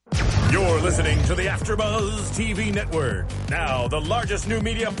You're listening to the AfterBuzz TV network. Now, the largest new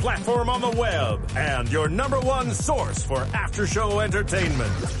media platform on the web and your number one source for after-show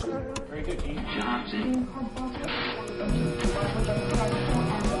entertainment. Very good, Keith Johnson.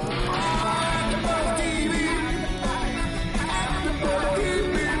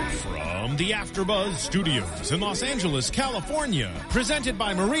 From the AfterBuzz Studios in Los Angeles, California, presented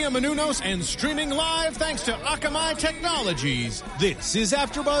by Maria Menounos and streaming live thanks to Akamai Technologies, this is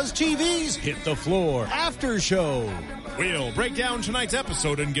AfterBuzz TV's Hit the Floor After Show. We'll break down tonight's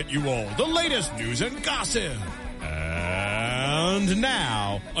episode and get you all the latest news and gossip. And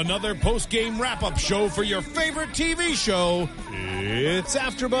now, another post-game wrap-up show for your favorite TV show. It's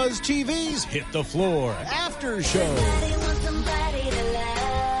AfterBuzz TV's Hit the Floor After Show.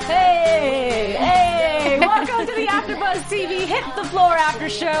 Hey, welcome to the AfterBuzz TV Hit the Floor After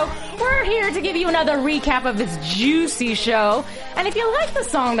Show. We're here to give you another recap of this juicy show. And if you like the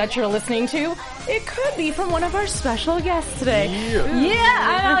song that you're listening to, it could be from one of our special guests today.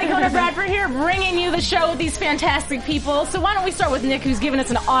 Yeah, I'm Allie Bradford here, bringing you the show with these fantastic people. So why don't we start with Nick, who's giving us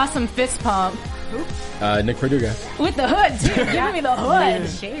an awesome fist pump. Nick Verduga. With the hood, too. Give me the hood.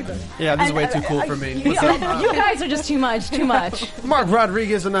 Yeah, this is way too cool for me. You guys are just too much. Mark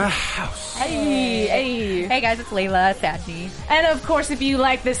Rodriguez in the house. Hey guys, it's Layla Sadney. And of course, if you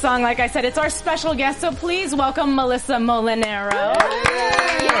like this song, like I said, it's our special guest, so please welcome Melissa Molinaro.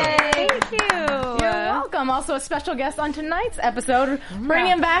 Yay. Thank you. You're welcome. Also a special guest on tonight's episode,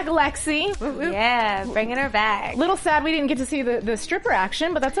 bringing back Lexi. Yeah, bringing her back. Little sad we didn't get to see the stripper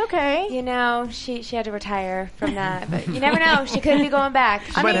action, but that's okay. You know, she had to retire from that, but you never know. She could be going back.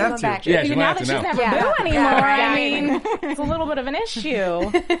 She might have to. Back. Yeah, she now might that have she's to never boo anymore, Yeah, I mean, it's a little bit of an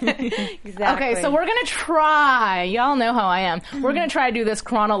issue. Exactly. Okay, so we're going to try. Y'all know how I am. We're going to try to do this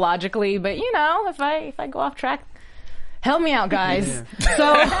chronologically, but you know, if I go off track, help me out, guys.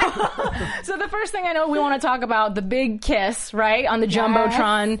 Yeah. So the first thing I know, we want to talk about the big kiss, right, on the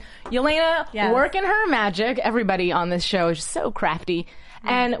Jumbotron. Yelena working her magic. Everybody on this show is so crafty.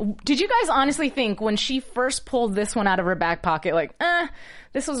 And did you guys honestly think when she first pulled this one out of her back pocket, like,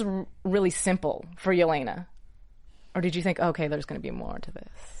 this was really simple for Yelena? Or did you think, okay, there's going to be more to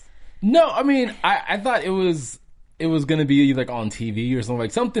this? No, I mean, I thought it was going to be like on TV or something.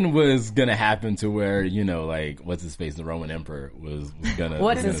 Like something was going to happen to where, you know, like, what's his face, the Roman Emperor was going to.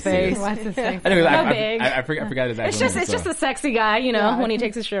 What's his face? Anyway, I forgot his actual name. It's just a sexy guy, you know, when he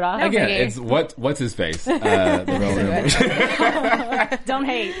takes his shirt off. Again, it's what's his face, the Roman Emperor. Don't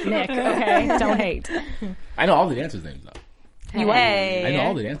hate, Nick. Okay, don't hate. I know all the dancers' names though. Hey. I know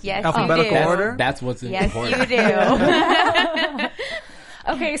all the dancers. Yes, alphabetical you do. order. That's what's important. Yes, you do.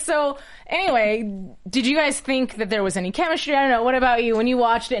 Okay, so anyway, did you guys think that there was any chemistry? I don't know. What about you? When you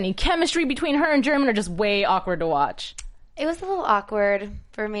watched, any chemistry between her and German, or just way awkward to watch? It was a little awkward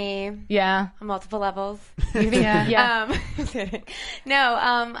for me. Yeah. On multiple levels. You think? Yeah. No,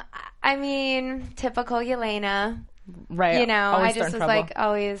 I mean, typical Yelena. Right. You know, always I just was trouble. like,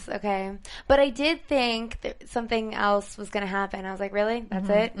 always, okay. But I did think that something else was going to happen. I was like, really? That's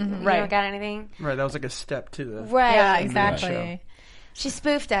it? Mm-hmm. Right. You don't got anything? Right, that was like a step to the... Right. Yeah, exactly. She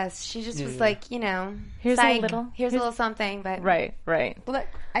spoofed us. She just was like, you know, here's a little something, but right. Well,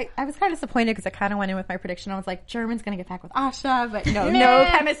 I was kind of disappointed because I kind of went in with my prediction. I was like, German's going to get back with Asha, but no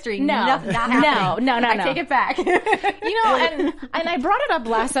chemistry. No, not happening. No. I take it back. You know, and I brought it up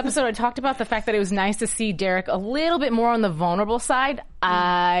last episode. I talked about the fact that it was nice to see Derek a little bit more on the vulnerable side.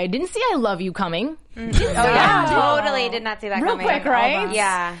 I didn't see I Love You coming. Mm-hmm. Oh yeah, totally did not see that real coming. Quick, right?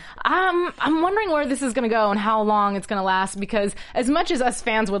 Yeah. I'm wondering where this is going to go and how long it's going to last, because as much as us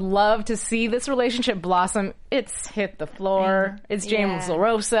fans would love to see this relationship blossom, it's hit the floor. It's James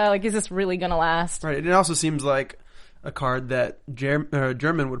LaRosa. Like, is this really going to last? Right. It also seems like a card that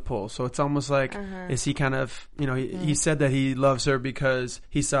German would pull. So it's almost like, is he kind of, you know, he said that he loves her because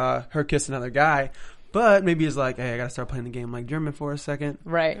he saw her kiss another guy. But maybe he's like, hey, I got to start playing the game like German for a second.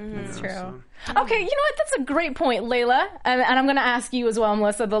 Right. That's true. So. Okay, you know what? That's a great point, Layla. And I'm going to ask you as well,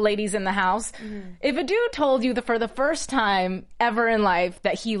 Melissa, the ladies in the house. If a dude told you that for the first time ever in life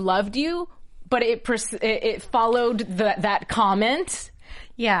that he loved you, but it followed that comment...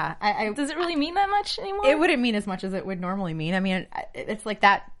 Yeah. Does it really mean that much anymore? It wouldn't mean as much as it would normally mean. I mean, it's like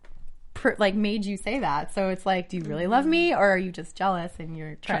that... made you say that. So it's like, do you really love me, or are you just jealous and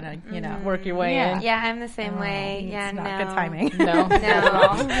you're trying to, you know, work your way in? Yeah, I'm the same way. Yeah, it's not good timing. No. Not at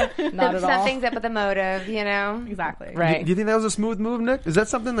all. Something's up with the motive, you know? Exactly. Right. Do you think that was a smooth move, Nick? Is that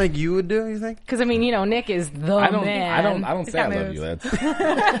something like you would do, you think? Because, I mean, you know, Nick is the man. I don't say I love you.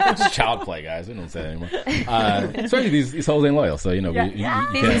 That's child play, guys. We don't say that anymore. Especially these hoes ain't loyal, so, you know, you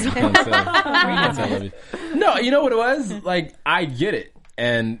can't say I love you. No, you know what it was? Like, I get it.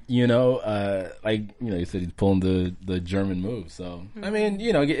 And you said he's pulling the German move. So I mean,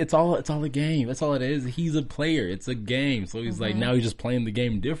 it's all a game. That's all it is. He's a player. It's a game. So he's like, now he's just playing the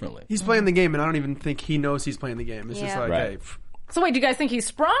game differently. He's playing the game, and I don't even think he knows he's playing the game. It's just like, right. hey. So wait, do you guys think he's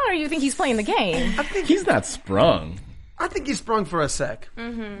sprung, or you think he's playing the game? I think he's not sprung. I think he's sprung for a sec.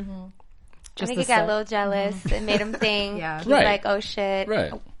 I Just think he got a little jealous. It made him think. He's Right. like, oh shit.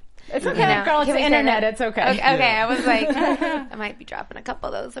 Right. It's okay, girl. It's Can the we say internet. that? It's okay. Okay, I was like, I might be dropping a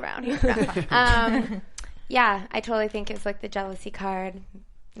couple of those around here. Yeah, I totally think it's like the jealousy card.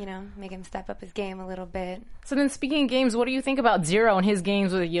 Make him step up his game a little bit. So then, speaking of games, what do you think about Zero and his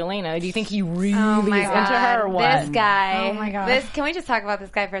games with Yelena? Do you think he really Oh my is God. into her or what? This guy. Oh my God. Can we just talk about this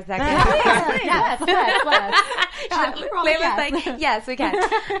guy for a second? Yes. Layla's like, yes, we can.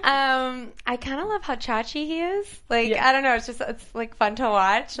 I kind of love how chachi he is. Like, I don't know, it's like fun to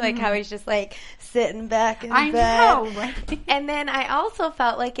watch. Like how he's just like sitting back in bed. know, right? And then I also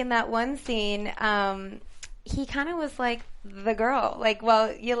felt like in that one scene, he kind of was like the girl. Like, well,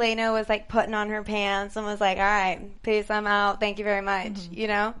 Yelena was like putting on her pants and was like, all right, peace, I'm out. Thank you very much.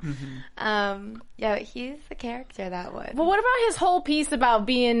 Yeah, he's the character that would. Well, what about his whole piece about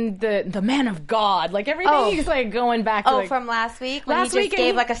being the man of God? Like everything he's like going back to. From last week when Last he just week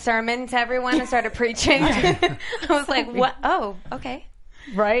gave like a sermon to everyone and started preaching. I was like, what? Oh, okay.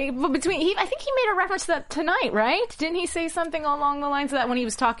 Right? But I think he made a reference to that tonight, right? Didn't he say something along the lines of that when he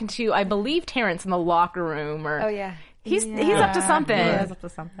was talking to, I believe, Terrence in the locker room? Or Oh, yeah. He's up to something. He is up to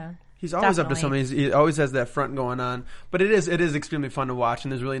something. He's always up to Definitely. something. He always has that front going on. But it is extremely fun to watch,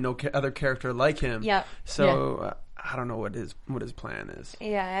 and there's really no other character like him. Yep. So I don't know what his plan is.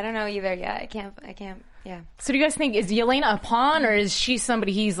 Yeah, I don't know either yet. I can't. Yeah. So do you guys think, is Yelena a pawn, or is she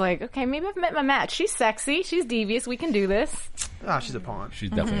somebody he's like, okay, maybe I've met my match. She's sexy. She's devious. We can do this. She's a pawn. She's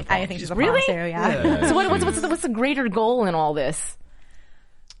definitely a pawn. I think she's a Really? pawn too, yeah. So what's the greater goal in all this?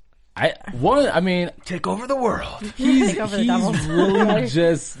 Take over the world. He's over the devil. really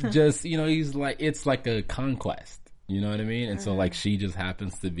just he's like, it's like a conquest. You know what I mean? And so like she just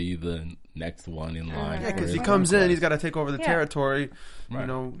happens to be the next one in line. Yeah, because for he his comes in, conquest. he's got to take over the territory. Right.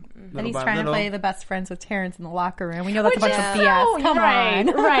 And he's trying to play the best friends with Terrence in the locker room. We know that's a Which bunch of is BS. so Come right,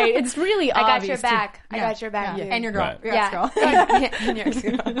 on. right. It's really I got obvious. your back. Yeah. I got your back. Yeah. Dude. And your girl. Right. Your Yeah. ex-girl. And your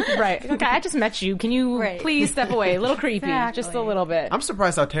ex-girl. Right. Okay, I just met you. Can you Right. please step away? A little creepy. Exactly. Just a little bit. I'm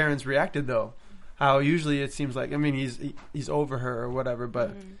surprised how Terrence reacted though. How usually it seems like, he's over her or whatever,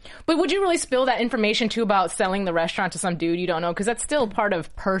 but But would you really spill that information too about selling the restaurant to some dude you don't know? Because that's still part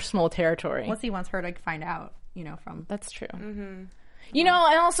of personal territory. Unless he wants her to find out, from... That's true. You know,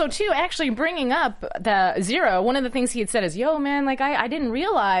 and also too, actually bringing up the Zero, one of the things he had said is, "Yo, man, like I didn't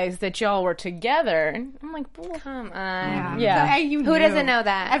realize that y'all were together." And I'm like, well, Come on. Yeah. So, hey, you Who knew. doesn't know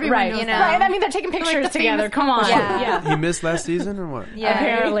that? Everyone right, knows you that. know. right. I mean, they're taking pictures the together. famous Come on, Yeah. he missed last season or what? Yeah.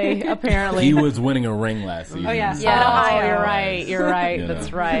 Apparently. He was winning a ring last season. Oh, yeah. so- Yeah. Oh, Ohio. you're right. You know.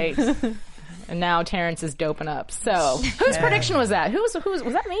 That's right. And now Terrence is doping up. So, whose prediction was that? Who was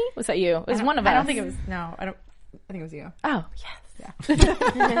that? Me? Was that you? It was one of us. I don't think it was... No, I think it was you. Oh, yes.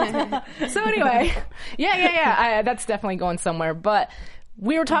 So anyway, yeah. That's definitely going somewhere. But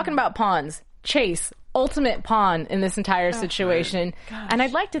we were talking about pawns. Chase, ultimate pawn in this entire situation. And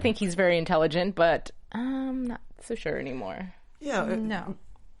I'd like to think he's very intelligent, but I'm not so sure anymore. Yeah. No.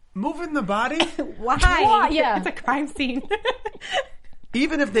 Moving the body, Why? Yeah. It's a crime scene.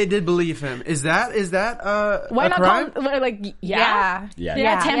 even if they did believe him, is that Why a not crime? call him, like, Yeah.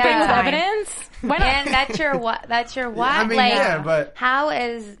 Yeah. tampering with Yeah. evidence? Why not? And that's your what? That's your what? I mean, like, yeah, but how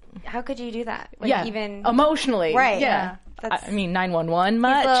could you do that? Like, Yeah, even emotionally. Right, Yeah. That's- I mean, 911 he's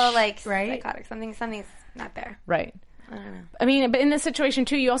much? a little like Right? psychotic. Something's not there. Right. I don't know. I mean, but in this situation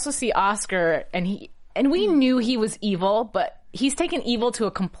too, you also see Oscar, and we knew he was evil, but he's taken evil to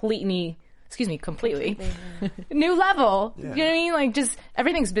a completely new level. Yeah. You know what I mean? Like, just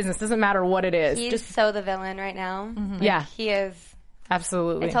everything's business. Doesn't matter what it is. He's Just so the villain right now. Like, Yeah. he is.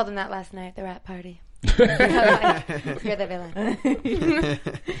 absolutely. I told him that last night at the rap party. You're the villain.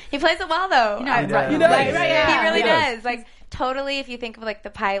 He plays it well though. does. Right, He really He does. does. Like totally. If you think of like the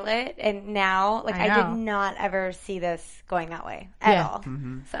pilot and now, like I I know. did not ever see this going that way at Yeah. all.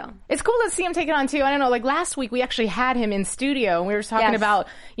 So It's cool to see him take it on too. I don't know, like last week we actually had him in studio and we were talking Yes. about,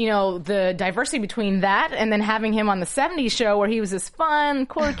 the diversity between that and then having him on the 70s show where he was this fun,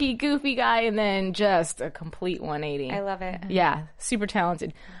 quirky, goofy guy and then just a complete 180. I love it. Yeah, super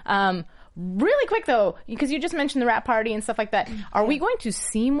talented. Really quick though, because you just mentioned the rap party and stuff like that. Are we going to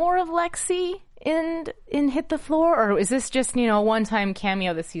see more of Lexi in Hit the Floor, or is this just a one-time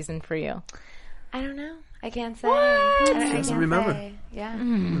cameo this season for you? I don't know. I can't say. What? I can't Doesn't remember. say. Yeah. I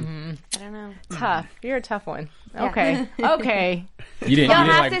don't know. Tough. You're a tough one. Okay. Okay. You didn't You'll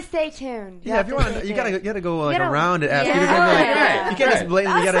have like. to stay tuned. Yeah, if you want, you gotta go like gotta- around it. Ask Yeah. you gotta go, like, Yeah. you can't just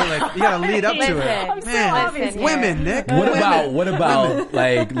blatantly. You gotta lead up to Listen. it. I'm so obvious here. Women, Nick. What about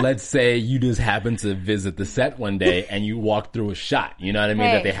like, let's say you just happen to visit the set one day and you walk through a shot, you know what I mean,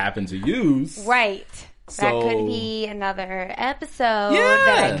 Hey. that they happen to use. Right. So- that could be another episode Yeah.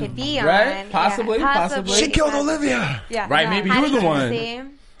 that I could be on. Right? Possibly, Yeah, possibly. She killed Olivia. Yeah. Right, maybe How you're do the one. see?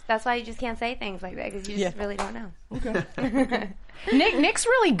 That's why you just can't say things like that because you just really don't know. Nick's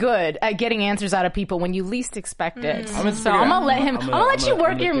really good at getting answers out of people when you least expect it. I'm gonna So I'm gonna let him. I'm gonna let you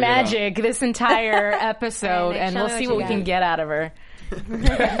work your figure it out. magic this entire episode, Nick, and show we'll me see what what you we can got. get out of her.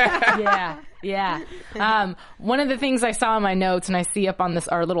 Yeah. One of the things I saw in my notes, and I see up on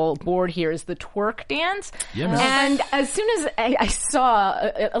our little board here, is the twerk dance. Yeah, man. And as soon as I saw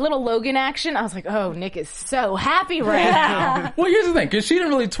a little Logan action, I was like, "Oh, Nick is so happy right now." Well, here's the thing, because she didn't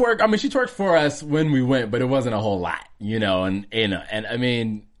really twerk. I mean, she twerked for us when we went, but it wasn't a whole lot, you know. And I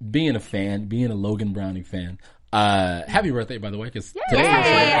mean, being a Logan Browning fan. Happy birthday, by the way, because today is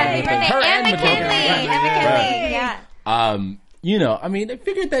Happy birthday. her And and McKinley. McKinley. And McKinley. Yeah. You know, I mean, they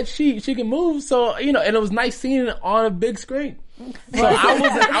figured that she can move, so you know, and it was nice seeing it on a big screen. So I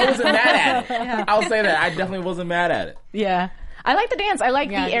wasn't mad at it. I'll say that I definitely wasn't mad at it. Yeah. I like the dance. I like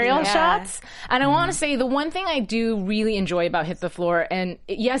the aerial yeah. shots. And I want to say the one thing I do really enjoy about Hit the Floor, and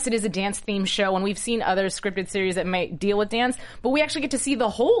yes, it is a dance themed show, and we've seen other scripted series that might deal with dance, but we actually get to see the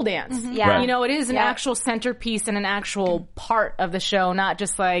whole dance. Yeah. Right. You know, it is an actual centerpiece and an actual part of the show, not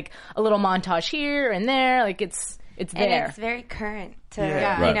just like a little montage here and there. Like it's there. And it's very current to,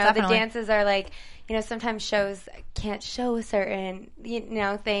 Yeah. you Right. know, Definitely. the dances are like, you know, sometimes shows can't show a certain, you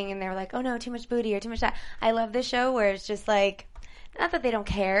know, thing and they're like, oh no, too much booty or too much that. I love this show where it's just like, not that they don't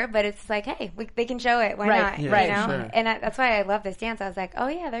care, but it's like, hey, they can show it. Why Right, not? yeah, right. You know? sure. And that's why I love this dance. I was like, oh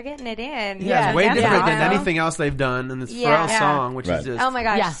yeah, they're getting it in. Yeah, it's way that's different than awesome. anything else they've done in this Yeah. Pharrell song, which Right. is just Oh my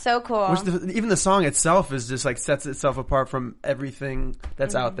gosh, Yeah. so cool. even the song itself is just like sets itself apart from everything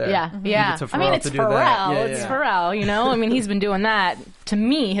that's out there. Yeah, You yeah. get to I mean, Pharrell it's to do Pharrell. that. Yeah, It's yeah. Pharrell, you know? I mean, he's been doing that, to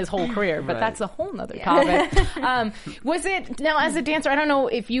me, his whole career, but Right. that's a whole nother topic. Was it, now, as a dancer, I don't know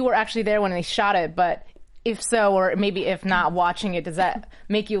if you were actually there when they shot it, but if so, or maybe if not, watching it, does that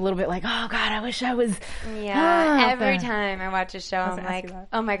make you a little bit like, oh, God, I wish I was... Yeah, every there. time I watch a show, I'm ask like, you that.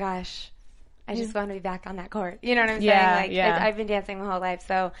 oh my gosh, I just want to be back on that court. You know what I'm Yeah, saying? Like, yeah. I've been dancing my whole life,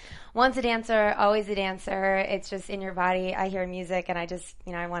 so once a dancer, always a dancer. It's just in your body. I hear music, and I just,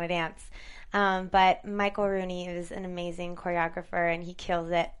 you know, I want to dance. But Michael Rooney is an amazing choreographer, and he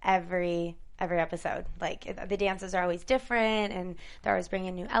kills it every episode. Like, the dances are always different, and they're always bringing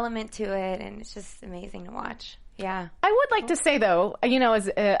a new element to it, and it's just amazing to watch. Yeah. I would like to say, though, you know,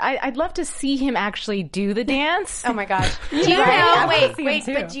 I'd love to see him actually do the dance. Oh my gosh. Do you Right? I know? wanna see him Wait.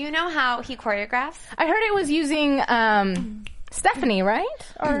 too. But do you know how he choreographs? I heard it was using Stephanie, right?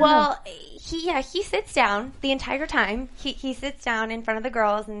 Or Well, he sits down the entire time. He sits down in front of the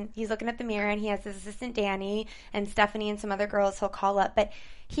girls and he's looking at the mirror and he has his assistant Danny and Stephanie and some other girls he'll call up. But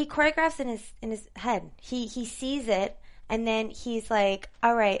he choreographs in his head. He sees it and then he's like,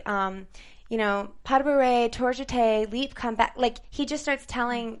 all right, you know, pas de bourrée, tour jeté, leap, come back. Like, he just starts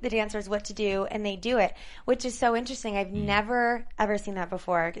telling the dancers what to do, and they do it, which is so interesting. I've never, ever seen that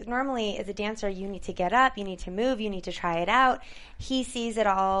before. Because normally, as a dancer, you need to get up, you need to move, you need to try it out. He sees it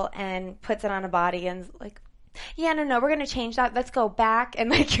all and puts it on a body and is like, yeah, no, we're going to change that. Let's go back. And,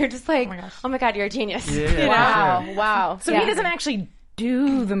 like, you're just like, oh my God, you're a genius. Yeah, You know? wow, sure. wow. So Yeah. he doesn't actually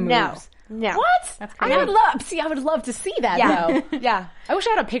do the No. moves. No. What? That's I crazy. would love to see that, Yeah. though. Yeah. I wish I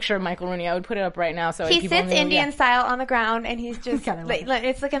had a picture of Michael Rooney. I would put it up right now so He people sits knew. Indian Yeah. style on the ground, and he's just God, I love like,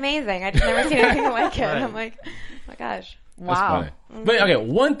 it's like amazing. I just never seen anything like it. Right. I'm like, oh my gosh. That's Wow. funny. But okay,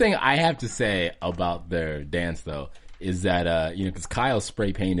 one thing I have to say about their dance though is that you know, because Kyle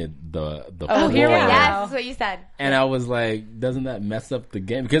spray painted the floor, here we go. Yes, that's what you said. and I was like, doesn't that mess up the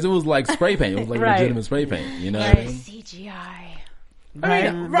game? Because it was like spray paint. It was like Right. legitimate spray paint. You know what I mean? CGI.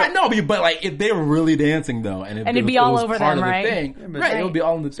 I mean, right? No, but like if they were really dancing though, and it'd be all over part them, of the right? thing, but- right? It would be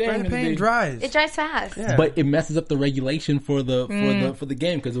all in the thing. Spray and it'd paint be- dries. It dries fast. Yeah. But it messes up the regulation for the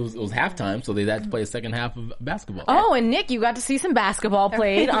game because it was halftime, so they had to play a second half of basketball. Oh, and Nick, you got to see some basketball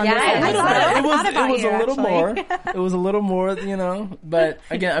played on Yeah, this I A little episode. bit. I It was thought about a you, little actually. more. It was a little more, you know. But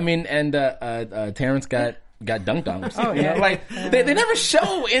again, I mean, and Terrence got dunked on. Oh, yeah. Like they never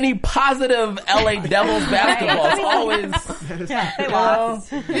show any positive LA Devils basketball. It's always They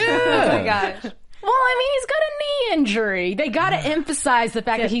lost. Oh my yeah. gosh. Well, I mean, he's got a knee injury. They got to emphasize the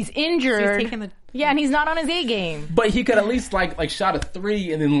fact that he's He was injured. taking the Yeah, and he's not on his A game. But he could at least like shot a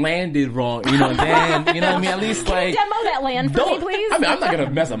 3 and then landed wrong, you know, and then, you know what I mean? At least like... Demo that land for me, please? I mean, I'm not going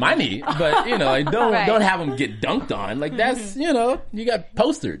to mess up my knee, but, you know, like, don't have him get dunked on. Like, that's, you know, you got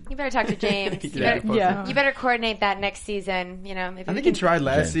postered. You better talk to James. You better coordinate that next season, you know. Maybe I think he tried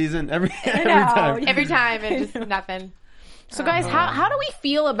last season every time. Every time, and just nothing. So guys, how do we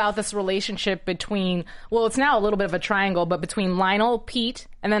feel about this relationship between, well, it's now a little bit of a triangle, but between Lionel, Pete,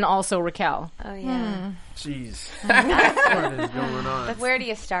 and then also Raquel? Oh, yeah. Jeez. What is going on? Where do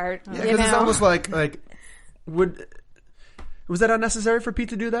you start? Yeah, because it's almost like was that unnecessary for Pete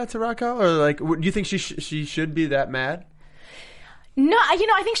to do that to Raquel? Or like, do you think she should be that mad? No, you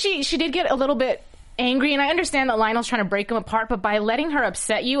know, I think she did get a little bit angry, and I understand that Lionel's trying to break them apart, but by letting her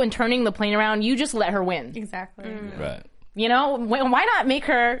upset you and turning the plane around, you just let her win. Exactly. Right. You know, why not make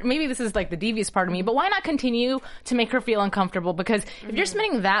her, maybe this is like the devious part of me, but why not continue to make her feel uncomfortable? Because if you're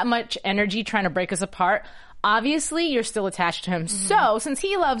spending that much energy trying to break us apart, obviously you're still attached to him. So since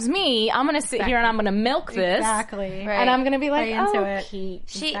he loves me, I'm going to sit here and I'm going to milk this. Exactly. And I'm going to be like, into it.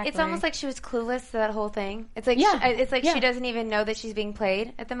 It's almost like she was clueless to that whole thing. It's like, she doesn't even know that she's being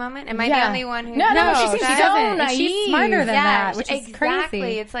played at the moment. Am I the only one who... No, she seems so naive. She's smarter than that, which is exactly.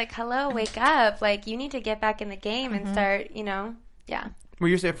 crazy. It's like, hello, wake up. Like, you need to get back in the game and start, you know, Were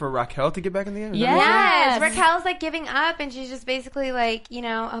you saying for Raquel to get back in the game? Yes. Raquel's like giving up, and she's just basically like, you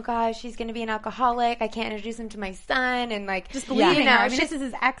know, oh gosh, she's going to be an alcoholic. I can't introduce him to my son, and like just believing her. I mean, this is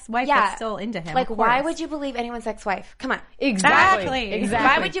his ex-wife that's still into him. Like, why would you believe anyone's ex-wife? Come on, exactly.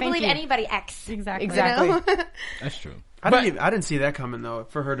 Why would you believe anybody ex? Exactly. You know? That's true. I didn't see that coming though.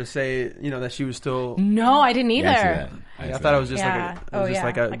 For her to say, you know, that she was still. No, I didn't either. I thought it was just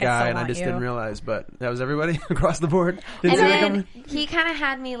like a guy, and I just didn't realize. But that was everybody across the board. Didn't see that coming. He kind of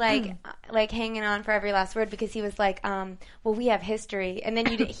had me like hanging on for every last word, because he was like, well, we have history, and then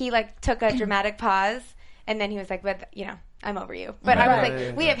he like took a dramatic pause, and then he was like, but you know, I'm over you. But I was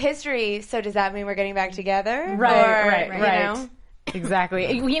like, we have history, so does that mean we're getting back together? Right. You know?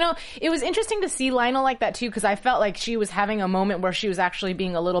 Exactly. You know, it was interesting to see Lionel like that too, because I felt like she was having a moment where she was actually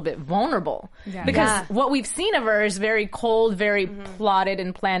being a little bit vulnerable. Yeah. Because what we've seen of her is very cold, very plotted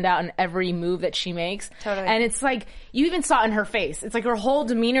and planned out in every move that she makes. Totally. And it's like, you even saw it in her face. It's like her whole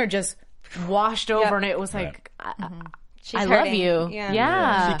demeanor just washed over, and it was like, I love you.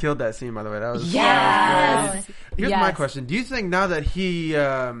 Yeah. She killed that scene, by the way. That was Here's my question. Do you think now that he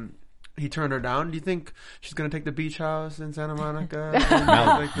turned her down, do you think she's going to take the beach house in Santa Monica? I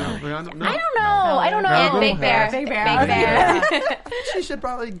don't know. And Big Bear. She should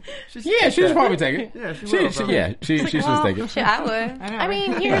probably... she should probably take it. Yeah, she will. She should take it. I would. I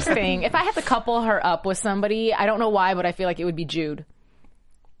mean, here's the thing. If I had to couple her up with somebody, I don't know why, but I feel like it would be Jude.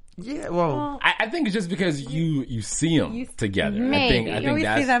 Yeah, well... I think it's just because you see them together. Maybe. I think you always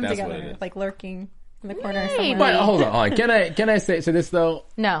see them that's together, what it is. like lurking in the corner somewhere. But hold on. Can I say this though?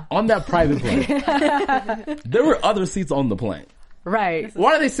 No. On that private plane, there were other seats on the plane. Right.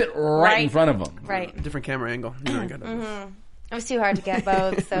 Why do they sit right in front of them? Right. Different camera angle. You know, It was too hard to get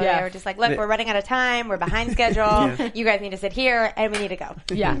both, so they were just like, look, we're running out of time, we're behind schedule, you guys need to sit here, and we need to go.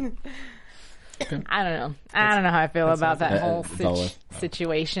 Yeah. I don't know. I don't know how I feel about that whole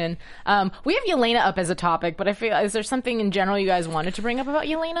situation. We have Yelena up as a topic, but I feel, is there something in general you guys wanted to bring up about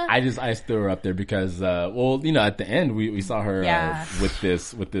Yelena? I just threw her up there because, well, you know, at the end we saw her with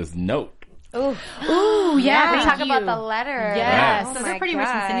this note. Ooh, yeah. We talk about the letter. Yes. Oh so they're pretty much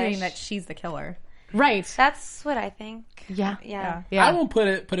insinuating that she's the killer. Right. That's what I think. Yeah. I won't put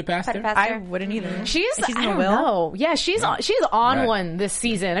it past her. I wouldn't either. She's in I the don't will. know. Yeah, she's on one this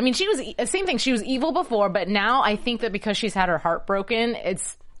season. I mean, she was same thing. She was evil before, but now I think that because she's had her heart broken,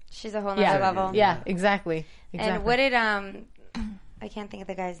 she's a whole nother level. Yeah, exactly. And what did I can't think of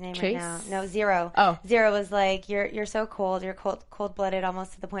the guy's name Chase? right now. No, Zero. Oh. Zero was like, you're so cold. You're cold-blooded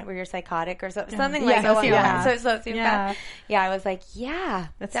almost to the point where you're sociopatic or something like that. So I was like,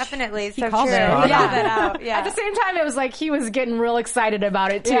 that's definitely so true. That out. Yeah. At the same time, it was like he was getting real excited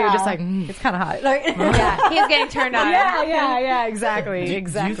about it too. Just like, it's kind of hot. He was getting turned on. Yeah, exactly. Do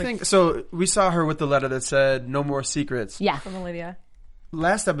you think, so we saw her with the letter that said, no more secrets. Yeah. From Olivia.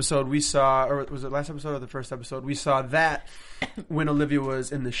 Last episode we saw, or was it last episode or the first episode? We saw that when Olivia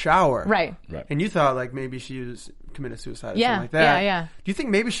was in the shower. Right. And you thought like maybe she was committed suicide or something like that. Yeah. Do you think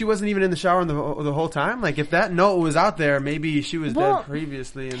maybe she wasn't even in the shower the whole time? Like if that note was out there, maybe she was dead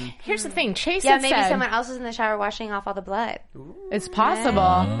previously. And here's the thing. Chase maybe someone else was in the shower washing off all the blood. It's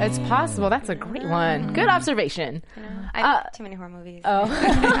possible. It's possible. That's a great one. Good observation. Too many horror movies. Oh.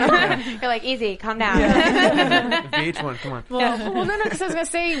 You're like, easy, calm down. VH1, come on. Well, no, because I was going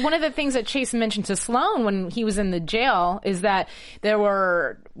to say, one of the things that Chase mentioned to Sloan when he was in the jail is that there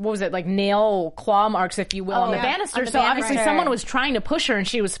were, what was it, like nail claw marks, if you will, on the banister. So obviously someone was trying to push her and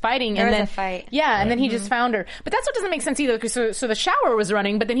she was fighting. There and was then, a fight. Yeah, and then he just found her. But that's what doesn't make sense either, because so the shower was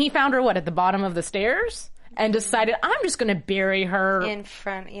running, but then he found her, at the bottom of the stairs? And decided, I'm just going to bury her. In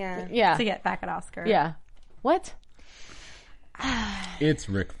front, yeah. Yeah. To get back at Oscar. Yeah. What? It's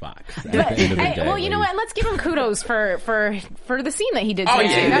Rick Fox. At the end of the day, well, you know what? Let's give him kudos for the scene that he did. Oh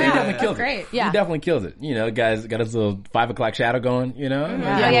today, yeah, too. he definitely kills Great. it. Yeah. He definitely kills it. You know, guys got his little 5 o'clock shadow going. You know,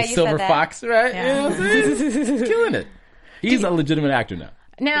 Yeah, you Silver said that. Fox, right? Yeah. You know what I'm saying? He's killing it. He's a legitimate actor now.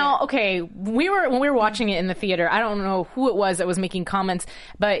 Now, okay, when we were watching it in the theater, I don't know who it was that was making comments,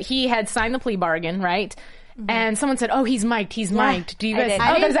 but he had signed the plea bargain, right? And someone said, "Oh, he's mic'd. He's mic'd." Do you guys?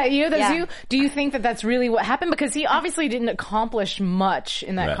 I did. Oh, is that you? That's Yeah. you. Do you think that that's really what happened? Because he obviously didn't accomplish much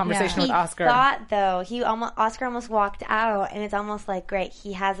in that Right. conversation with He Oscar. thought, though, Oscar almost walked out, and it's almost like, great,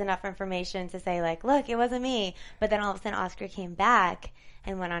 he has enough information to say, like, look, it wasn't me. But then all of a sudden, Oscar came back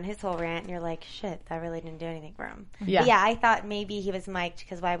and went on his whole rant, and you're like, shit, that really didn't do anything for him. Yeah. But yeah, I thought maybe he was mic'd,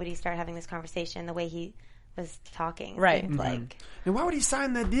 because why would he start having this conversation the way he was talking? Right. Seemed like... And why would he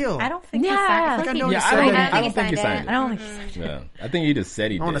sign that deal? I don't think Yeah. he signed. I think I know Yeah, he I signed don't it. think he signed it. I don't think he signed it. Yeah, I think he just said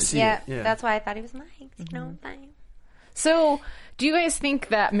he I want to did. see Yeah, it. Yeah. that's why I thought he was mic'd. You know, fine. So, do you guys think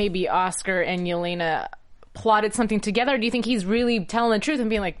that maybe Oscar and Yelena plotted something together? Or do you think he's really telling the truth and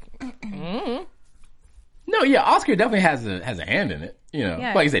being like, No, yeah, Oscar definitely has a hand in it. You know,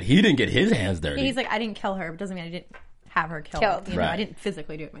 Yeah. like I said, he didn't get his hands dirty. He's like, I didn't kill her, but doesn't mean I didn't have her killed. Killed. You know, Right. I didn't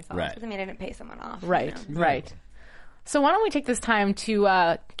physically do it myself. Right. Doesn't mean I didn't pay someone off. right, You know? right. So why don't we take this time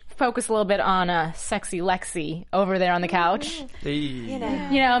to focus a little bit on sexy Lexi over there on the couch? Hey. You know.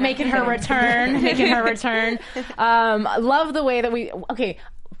 You know, making her return. Love the way that okay,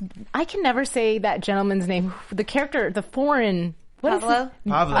 I can never say that gentleman's name. The character, the foreign... What is Pablo? it?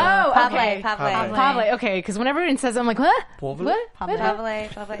 Pablo. Oh, okay. Pablo. Pablo. Okay, because whenever it says, I'm like, what? Pablo? What?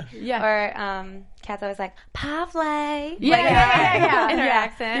 Pablo. Yeah. Or Kat's always like, Pavle. Yeah. In her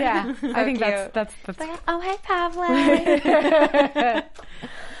accent. Yeah. So I think cute. that's Like, oh, hey, Pavle.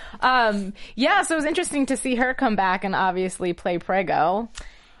 yeah, so it was interesting to see her come back and obviously play Prego.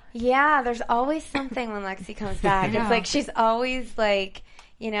 Yeah, there's always something when Lexi comes back. It's like she's always like,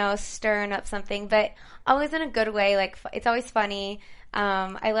 you know, stirring up something, but always in a good way. Like, it's always funny.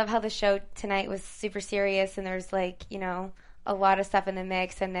 I love how the show tonight was super serious, and there's like, you know, a lot of stuff in the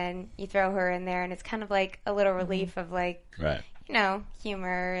mix, and then you throw her in there, and it's kind of like a little relief of like, Right. you know,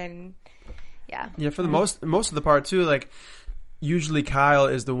 humor and yeah. Yeah, for the most of the part too, like usually Kyle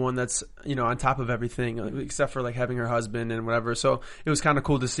is the one that's, you know, on top of everything, except for like having her husband and whatever. So it was kind of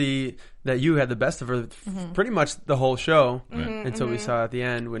cool to see that you had the best of her pretty much the whole show until we saw at the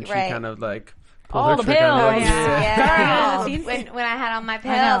end when she kind of like pulled All her the trick on pills. her. Yeah. Girl. When I had on my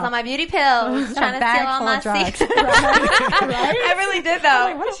pills, know. on my beauty pills, trying to bag steal all full my of drugs. secrets. I really did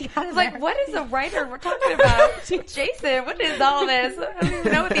though. What she got I in was like, there? what is the writer we're talking about? Jason, what is all this? I don't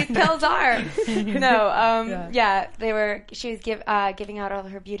even know what these pills are. No, yeah, they were. She was giving out all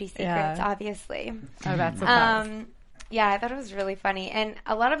her beauty secrets, obviously. Oh, that's so fun. Yeah, I thought it was really funny. And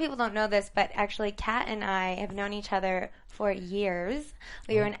a lot of people don't know this, but actually Kat and I have known each other for years.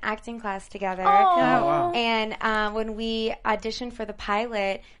 We were in acting class together. Oh. And when we auditioned for the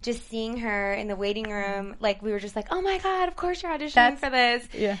pilot, just seeing her in the waiting room, like we were just like, oh my God, of course you're auditioning for this.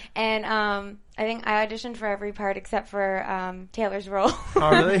 Yeah. And I think I auditioned for every part except for Taylor's role. Oh,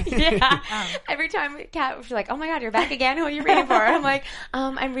 really? Yeah. Every time Kat was like, oh my God, you're back again? Who are you reading for? I'm like,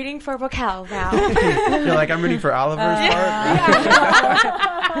 I'm reading for Raquel now. You're like, I'm rooting for Oliver's part.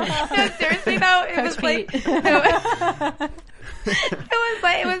 No, seriously though, it was like,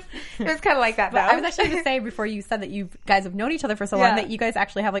 it was kind of like that though. I was actually going to say before you said that you guys have known each other for so long that you guys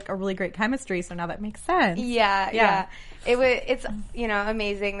actually have like a really great chemistry. So now that makes sense. Yeah. It's you know,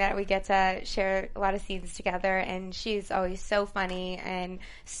 amazing that we get to share a lot of scenes together, and she's always so funny and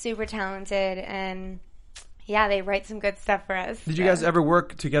super talented, and yeah, they write some good stuff for us. Did you guys ever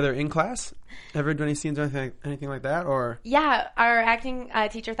work together in class? Ever do any scenes or anything like that? Or Yeah, our acting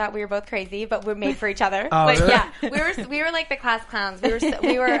teacher thought we were both crazy, but we're made for each other. Oh, But really? yeah, we were like the class clowns. We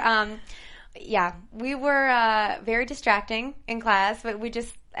were very distracting in class, but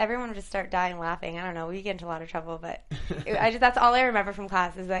everyone would just start dying laughing. I don't know, we get into a lot of trouble, but that's all I remember from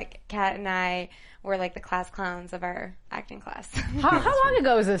class is like Kat and I were like the class clowns of our acting class. How long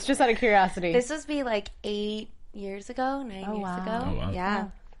ago was this? Just out of curiosity. This was be like 9 years ago. wow. Yeah.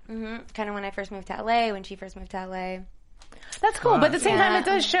 Oh, wow. Kind of when I first moved to LA, when she first moved to LA. That's cool, but at the same time, it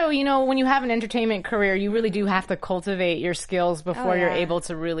does show, you know, when you have an entertainment career, you really do have to cultivate your skills before you're able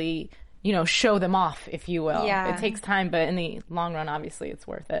to really, you know, show them off, if you will. Yeah. It takes time, but in the long run, obviously, it's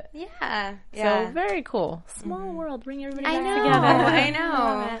worth it. Yeah. So very cool. Small world, bring everybody I back know. together. I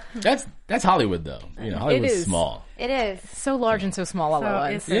know. That's Hollywood, though. You know, Hollywood's is. small. It is. So large and so small all at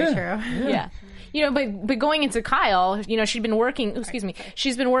once. It's so true. Yeah. You know, but going into Kyle, you know, she's been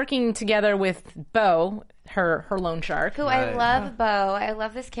working together with Bo, her loan shark. Who I love, Bo. I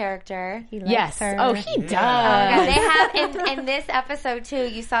love this character. He likes Yes. her. Oh, he does. Yeah, they have in this episode too.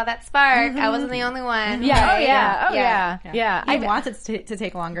 You saw that spark. I wasn't the only one. Yeah. right? Oh, yeah. Oh, yeah. He wants it to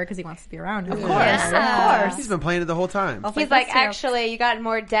take longer because he wants to be around him. Of course. Yeah. Of course. He's been playing it the whole time. He's like, actually, you got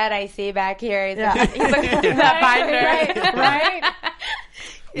more debt I see back here. He's like, Right. Right.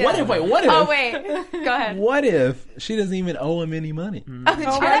 What if? oh wait, go ahead. What if she doesn't even owe him any money? That'd be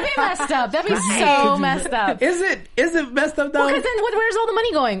messed up. That'd be so messed up. Is it messed up though? Because then where's all the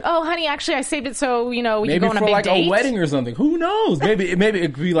money going? Oh, honey, actually, I saved it so, you know, we can Maybe go on a for big like date. a wedding or something. Who knows? Maybe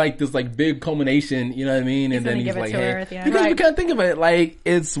it could be like this like big culmination. You know what I mean? And then gonna he's give it like, to her hey, at the end. because we Right. can't think of it. Like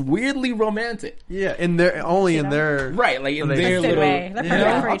it's weirdly romantic, Yeah, in their only in their right? Like in They- their Good little. way. They're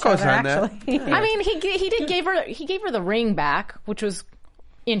Yeah, perfect for I'll each other, co-sign that. actually. I mean, he did give her the ring back, which was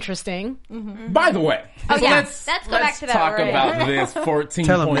interesting. By the way, Oh, yeah. let's Let's go back to that talk ring. about this 14.2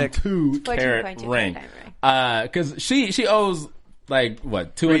 carat 14.2 ring. carat Because she owes like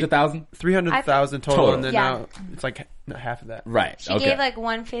what 200,000, 300,000 total, Total. and then Yeah. now it's like half of that. right? She okay. gave like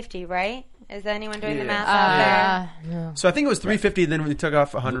 150, right? Is anyone doing the Yeah. math out there? So I think it was 350. Then we took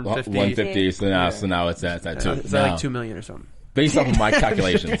off 150. 150. So now it's at two. It's Now, like 2 million or something. based off of my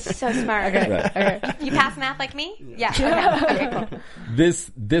calculations. So smart. Right. You pass math like me? Yeah. Okay. Okay, cool.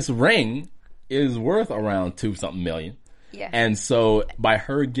 This ring is worth around 2-something million. Yeah. And so by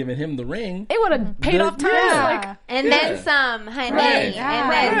her giving him the ring, It would have paid off times. Yeah. And then some, honey. Right.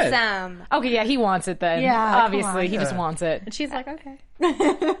 And then Right. some. Okay, yeah, he wants it then. Yeah, come Obviously, on. he just wants it. And she's like, okay.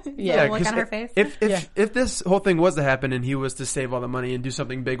 Yeah, Look 'cause on her face. If this whole thing was to happen and he was to save all the money and do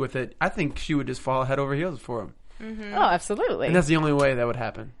something big with it, I think she would just fall head over heels for him. Oh, absolutely. And that's the only way that would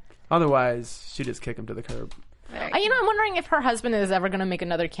happen. Otherwise, she'd just kick him to the curb. You know, I'm wondering if her husband is ever going to make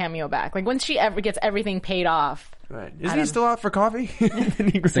another cameo back. Like, when she ever gets everything paid off. Right? Isn't he still out for coffee?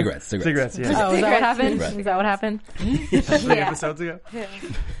 Cigarettes. Cigarettes. Yeah. Oh, is that what happened? Right. Is that what happened? 3 episodes ago.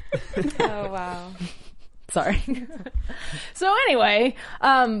 Oh, wow. Sorry. So anyway,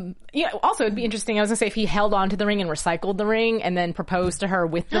 also it'd be interesting. I was gonna say if he held on to the ring and recycled the ring and then proposed to her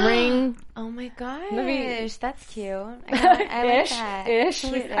with the ring. Oh my gosh. Maybe- That's cute. I like that. Ish.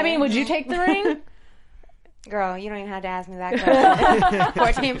 I mean, would you take the ring? Girl, you don't even have to ask me that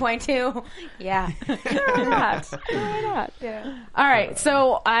question. 14.2. Yeah. Why not? Why not? Yeah. All right.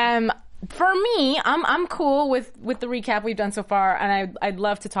 So, for me, I'm cool with the recap we've done so far, and I'd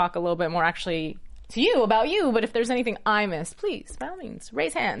love to talk a little bit more actually to you about you. But if there's anything I missed, please, by all means,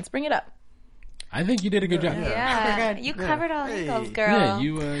 raise hands, bring it up. I think you did a good job. Yeah. You covered all angles, girl. Yeah,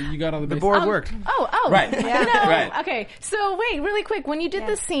 you got all the The bases. board worked. Oh, Right. You know, Right. Okay, so wait, really quick. When you did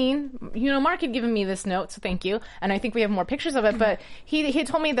this scene, you know, Mark had given me this note, so thank you. And I think we have more pictures of it. But he had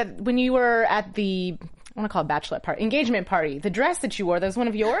told me that when you were at the, I want to call it bachelorette party, engagement party, the dress that you wore, that was one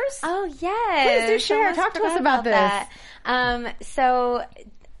of yours? Oh, yes. Please do share. Almost Talk to us forgot about this. that. So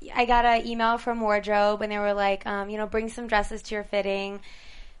I got an email from Wardrobe, and they were like, bring some dresses to your fitting.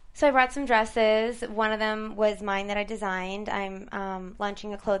 So I brought some dresses. One of them was mine that I designed. I'm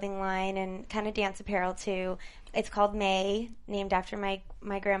launching a clothing line and kind of dance apparel too. It's called May, named after my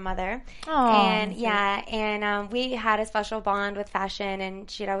grandmother. And we had a special bond with fashion, and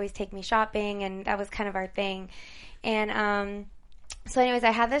she'd always take me shopping, and that was kind of our thing. And so anyways,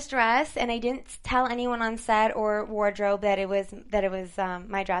 I had this dress, and I didn't tell anyone on set or Wardrobe that it was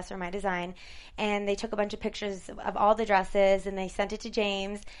my dress or my design. And they took a bunch of pictures of all the dresses, and they sent it to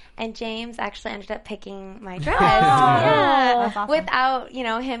James. And James actually ended up picking my dress, That's awesome. without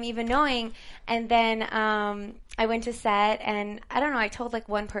him even knowing. And then I went to set, and I don't know, I told like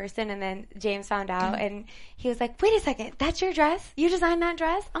one person, and then James found out, and he was like, "Wait a second, that's your dress? You designed that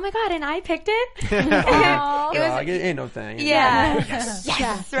dress? Oh my god!" And I picked it. It ain't no thing. Yeah.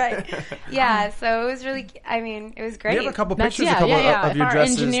 Yes, right. Yeah, so it was really, it was great. You have a couple That's, pictures yeah. of If your our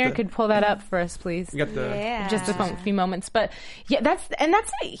dresses. engineer could pull that up for us, please. You got the. Yeah. Just a few moments, but yeah, that's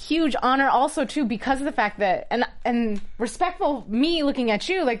a huge honor also too, because of the fact that and respectful me looking at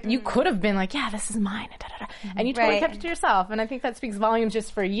you, like you could have been like, yeah, this is mine, and you totally Right. kept it to yourself, and I think that speaks volumes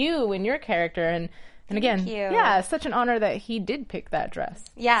just for you and your character, and And again, Thank you. yeah, it's such an honor that he did pick that dress.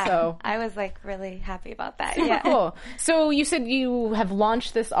 Yeah, So I was like really happy about that. super Yeah. cool. So you said you have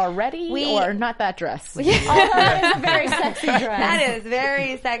launched this already, or not that dress? That is a very sexy dress. That is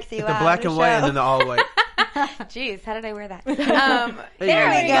very sexy. The black and white and then the all white. Jeez, how did I wear that? There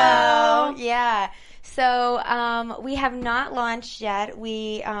we go. Yeah. So we have not launched yet.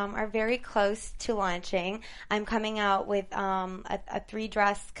 We are very close to launching. I'm coming out with a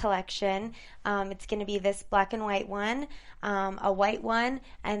 3-dress collection. It's going to be this black and white one, a white one,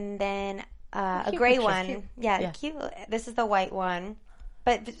 and then a gray picture. one. Cute. Yeah, cute. This is the white one,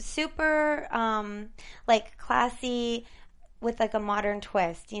 but super like classy with like a modern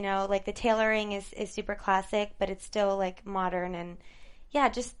twist. You know, like the tailoring is super classic, but it's still like modern and. Yeah,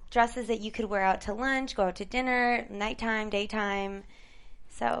 just dresses that you could wear out to lunch, go out to dinner, nighttime, daytime.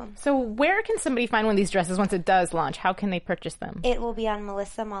 So where can somebody find one of these dresses once it does launch? How can they purchase them? it will be on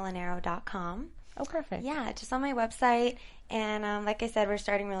melissamolinaro.com. Oh, perfect. Yeah, just on my website. And like I said, we're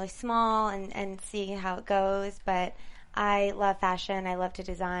starting really small and seeing how it goes. But I love fashion. I love to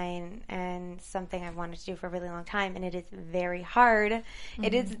design, and something I've wanted to do for a really long time. And it is very hard. Mm-hmm.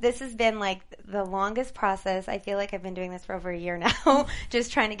 It is. This has been like the longest process. I feel like I've been doing this for over a year now,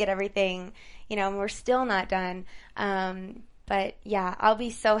 just trying to get everything. You know, and we're still not done. But yeah, I'll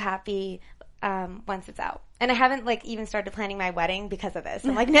be so happy once it's out. And I haven't like even started planning my wedding because of this.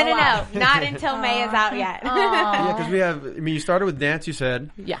 I'm like, no, not until May is out yet. Yeah, because we have. I mean, you started with dance, you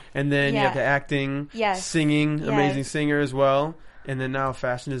said. Yeah. And then you Yeah. have the acting, Yes. singing, Yes. amazing singer as well. And then now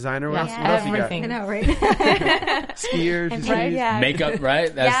fashion designer. What else everything. I know, right? you got? Skiers, And skis. yeah. Makeup,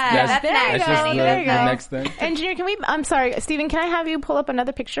 right? That's There you That's go. just the There you go. next thing. Engineer, I'm sorry, Steven, can I have you pull up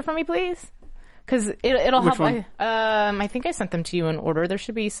another picture for me, please? Because it'll Which help. one? I think I sent them to you in order. There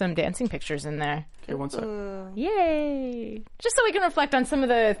should be some dancing pictures in there. Okay, one sec. Yay! Just so we can reflect on some of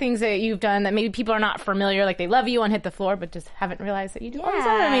the things that you've done that maybe people are not familiar, like they love you on Hit the Floor, but just haven't realized that you do all these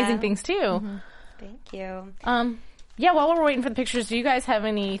other Yeah. amazing things too. Thank you. Yeah, while we're waiting for the pictures, do you guys have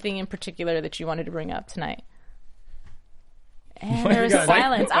anything in particular that you wanted to bring up tonight? And there was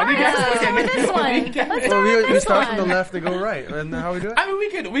silence. All right, let's start with this one. Let's start Well, with we this start from the one. left and go right. And how we do it? I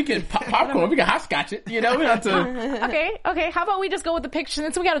mean, we can pop popcorn. We can hopscotch it. You know, we don't have to. Okay. How about we just go with the picture?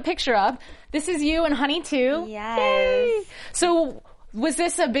 Since we got a picture up, this is you and Honey too. Yes. Yay. So, was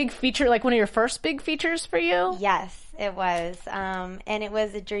this a big feature, like one of your first big features for you? Yes, it was. And it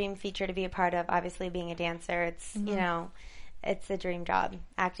was a dream feature to be a part of. Obviously, being a dancer, it's you know, it's a dream job,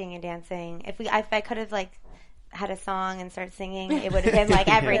 acting and dancing. If I could have like had a song and started singing, it would have been like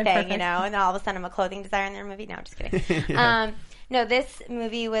everything, you know. And then all of a sudden, I'm a clothing designer in their movie. No, just kidding. No, this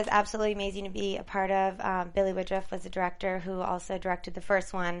movie was absolutely amazing to be a part of. Billy Woodruff was the director who also directed the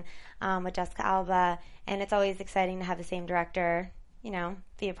first one with Jessica Alba, and it's always exciting to have the same director, you know,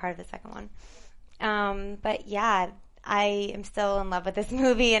 be a part of the second one. But yeah, I am still in love with this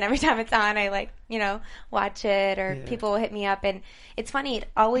movie, and every time it's on, I like, you know, watch it, or people will hit me up, and it's funny, it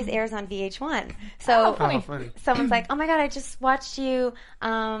always airs on VH1. So funny. someone's like, oh my God, I just watched you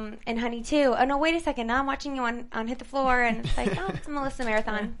in Honey too. Oh no, wait a second, now I'm watching you on Hit the Floor, and it's like, oh, it's a Melissa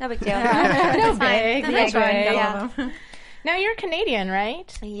marathon. No big deal. It's fine. No big deal. Yeah. Now you're Canadian,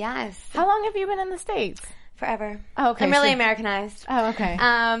 right? Yes. How long have you been in the States? Forever. Oh, okay. I'm really So- Americanized. Oh, okay.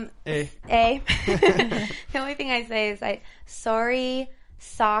 A. The only thing I say is sorry,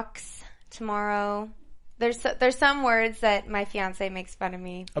 socks, tomorrow. There's some words that my fiance makes fun of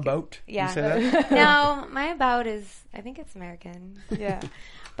me. About. Yeah. You say that? No, my about is, I think it's American. Yeah.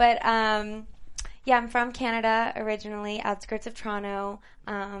 But, yeah, I'm from Canada originally, outskirts of Toronto.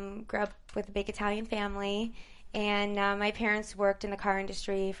 Grew up with a big Italian family. And my parents worked in the car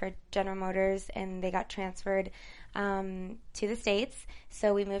industry for General Motors, and they got transferred to the States.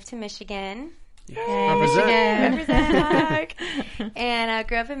 So we moved to Michigan. Represent. Represent. And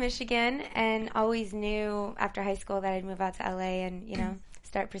grew up in Michigan, and always knew after high school that I'd move out to LA and, you know,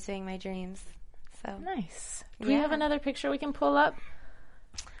 start pursuing my dreams. So Nice. Do we Yeah. have another picture we can pull up?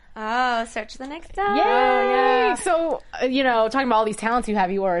 Oh, search the next up. Yay! So, you know, talking about all these talents you have,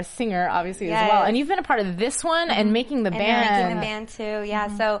 you are a singer, obviously, as well. Yes. And you've been a part of this one and making the And band. making the band too.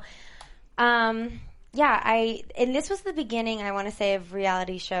 Yeah. So, yeah, and this was the beginning, I want to say, of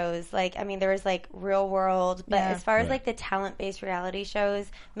reality shows. Like, I mean, there was like Real World, but as far as like the talent-based reality shows,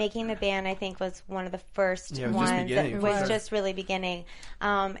 Making the Band, I think, was one of the first Yeah, it was just ones beginning, that for was sure. just really beginning.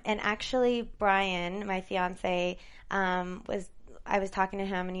 And actually, Brian, my fiance, was I was talking to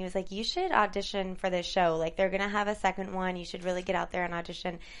him, and he was like, you should audition for this show. Like, they're going to have a second one. You should really get out there and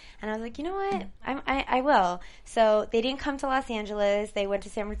audition. And I was like, you know what? I will. So they didn't come to Los Angeles. They went to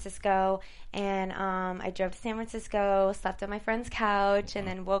San Francisco, and I drove to San Francisco, slept on my friend's couch, and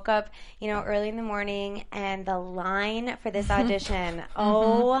then woke up, early in the morning. And the line for this audition,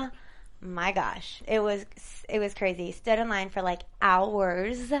 oh my gosh, it was crazy. Stood in line for like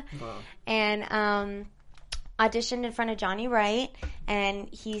hours. Wow. And auditioned in front of Johnny Wright, and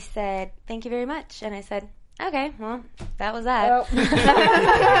he said, thank you very much. And I said, okay, well, that was that.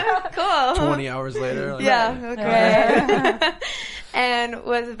 Oh. Cool. 20 hours later. Like, yeah, okay. And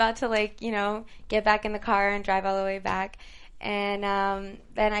was about to get back in the car and drive all the way back. And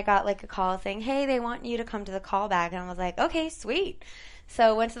then I got like a call saying, hey, they want you to come to the callback. And I was like, okay, sweet.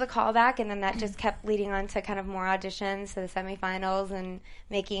 So went to the callback, and then that just kept leading on to kind of more auditions to the semifinals and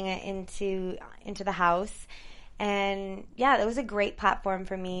making it into the house. And yeah, it was a great platform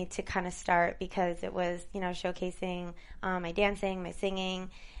for me to kind of start, because it was, showcasing my dancing, my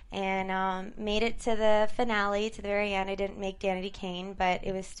singing, and made it to the finale, to the very end. I didn't make Danity Kane, but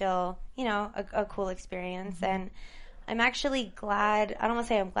it was still, a cool experience. Mm-hmm. And I'm actually glad, I don't want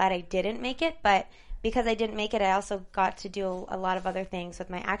to say I'm glad I didn't make it, but because I didn't make it, I also got to do a lot of other things with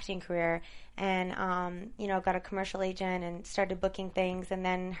my acting career, and got a commercial agent and started booking things, and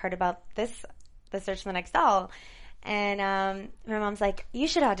then heard about The Search for the Next Doll. And my mom's like, you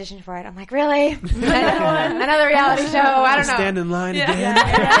should audition for it. I'm like, really? Another reality show? I don't know. Stand in line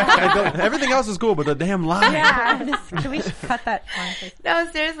again. Everything else is cool, but the damn line. Yeah. Can we cut that line, please? No,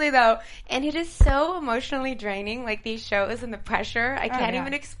 seriously though. And it is so emotionally draining, like these shows and the pressure. I can't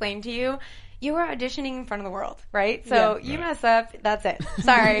even explain to you. You were auditioning in front of the world, right? So you mess up, that's it.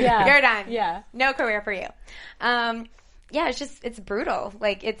 Sorry, you're done. Yeah. No career for you. It's brutal.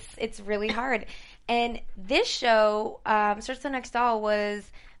 Like, it's really hard. And this show, Search for the Next Doll, was,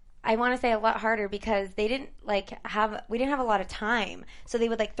 I want to say, a lot harder because they didn't we didn't have a lot of time. So they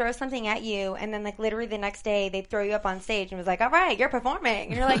would throw something at you, and then literally the next day they'd throw you up on stage and was like, all right, you're performing.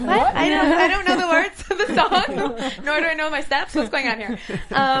 And you're like, what? I don't know the words of the song, nor do I know my steps. What's going on here?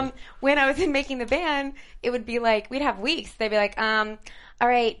 When I was in Making the Band, it would be like, we'd have weeks. They'd be like, all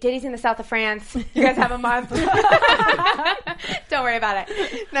right, Diddy's in the south of France. You guys have a month. Don't worry about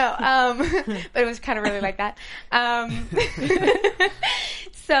it. No, but it was kind of really like that.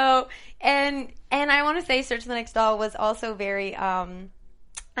 So, and I want to say Search for the Next Doll was also very, I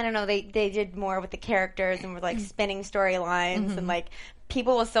don't know, they did more with the characters and were spinning storylines, and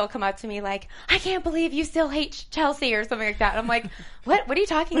people will still come up to me like, I can't believe you still hate Chelsea or something like that. And I'm like, what are you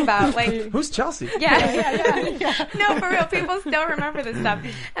talking about? Who's Chelsea? Yeah. No, for real. People still remember this stuff.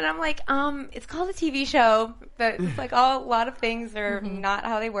 And I'm like, it's called a TV show, but it's a lot of things are not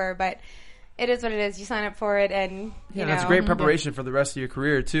how they were, but it is what it is. You sign up for it, and you know. That's great preparation for the rest of your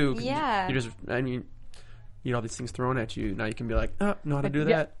career too. Yeah. You get all these things thrown at you. Now you can be like, know how to do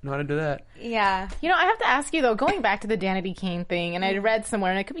that, know how to do that. Yeah. I have to ask you, though, going back to the Danity Kane thing, and I read somewhere,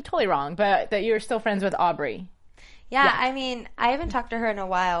 and I could be totally wrong, but that you're still friends with Aubrey. Yeah, I mean, I haven't talked to her in a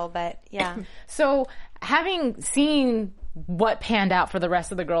while, but yeah. So, having seen what panned out for the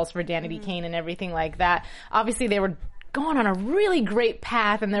rest of the girls for Danity Kane and everything like that, obviously they were going on a really great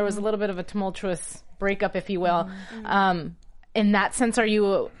path, and there was a little bit of a tumultuous breakup, if you will. In that sense, are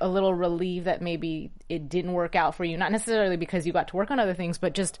you a little relieved that maybe it didn't work out for you? Not necessarily because you got to work on other things,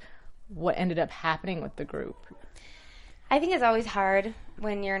 but just what ended up happening with the group? I think it's always hard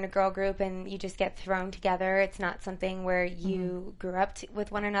when you're in a girl group and you just get thrown together. It's not something where you grew up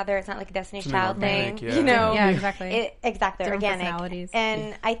with one another. It's not like a Destiny's Child thing, you know? Yeah, exactly. Exactly, different organic. Personalities.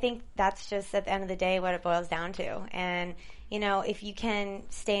 And I think that's just at the end of the day what it boils down to. And if you can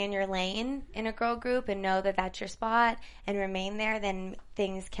stay in your lane in a girl group and know that that's your spot and remain there, then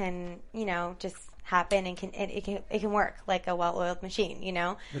things can, just happen and it can work like a well-oiled machine,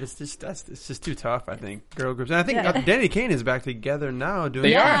 But it's just too tough, I think, girl groups. And I think Danity Kane is back together now doing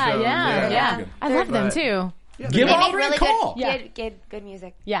They their are, show. yeah. I love them too. Give Aubrey a call. Good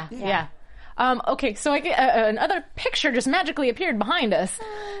music. Yeah. Okay, so I get another picture just magically appeared behind us.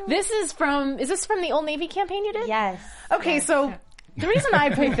 Is this from the Old Navy campaign you did? Yes. Okay, yes. so the reason I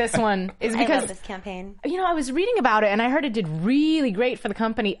picked this one is because I love this campaign. I was reading about it and I heard it did really great for the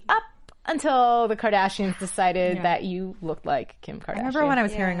company up until the Kardashians decided that you looked like Kim Kardashian. I remember when I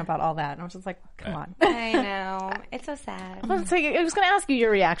was hearing about all that, and I was just like, come on. I know. It's so sad. I was going to ask you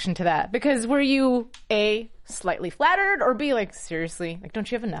your reaction to that, because were you, A, slightly flattered, or B, seriously,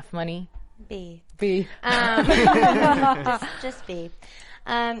 don't you have enough money? B. Just B.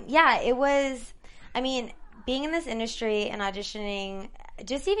 It was, being in this industry and auditioning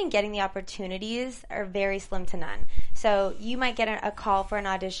just even getting the opportunities are very slim to none. So you might get a call for an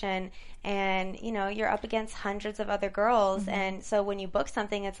audition, and you're up against hundreds of other girls, and so when you book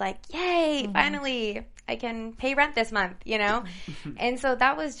something, it's like, yay, finally I can pay rent this month, and so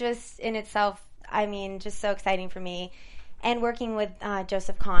that was just in itself, I mean, just so exciting for me. And working with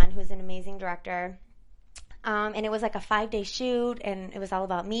Joseph Kahn, who's an amazing director. And it was like a 5-day shoot, and it was all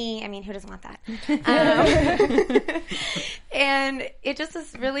about me. I mean, who doesn't want that? And it just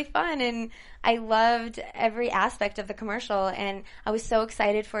was really fun, and I loved every aspect of the commercial, and I was so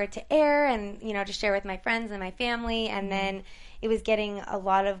excited for it to air and, to share with my friends and my family, and then it was getting a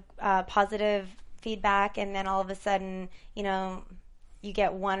lot of positive feedback, and then all of a sudden, you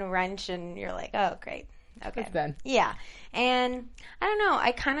get one wrench, and you're like, oh, great. Okay. It's done. Yeah. And I don't know.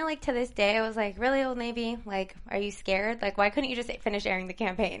 I kind of like to this day, I was like, really, Old Navy? Like, are you scared? Like, why couldn't you just finish airing the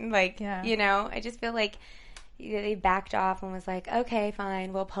campaign? Like, I just feel like they backed off and was like, okay,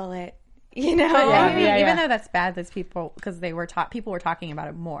 fine, we'll pull it. Even though that's bad, that's people, because people were talking about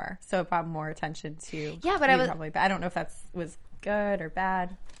it more, so it brought more attention to. Yeah, but I don't know if that was good or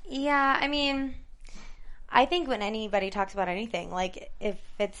bad. Yeah, I mean, I think when anybody talks about anything, like if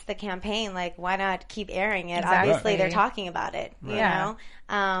it's the campaign, like why not keep airing it? Exactly. Obviously, they're talking about it, you know.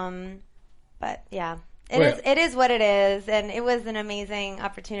 But yeah, it is what it is, and it was an amazing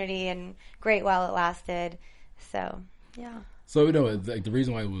opportunity and great while it lasted. So yeah. So like the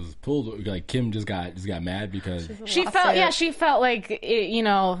reason why it was pulled, like Kim just got mad because she felt like it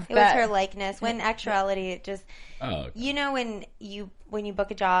was her likeness. When actuality, it just when you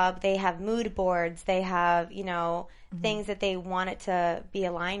book a job, they have mood boards, they have things that they want it to be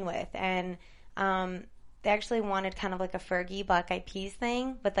aligned with, and they actually wanted kind of like a Fergie Black Eyed Peas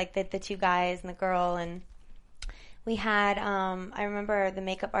thing, but like the two guys and the girl, and we had, I remember the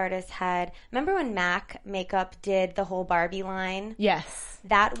makeup artist remember when MAC Makeup did the whole Barbie line? Yes.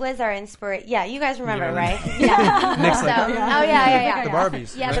 That was our inspiration. Yeah, you guys remember, right? Yeah. Oh, yeah. The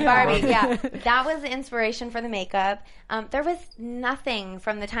Barbies. Yeah, the Barbies, yeah. That was the inspiration for the makeup. There was nothing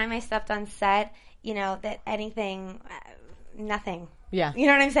from the time I stepped on set, that anything, nothing. Yeah. You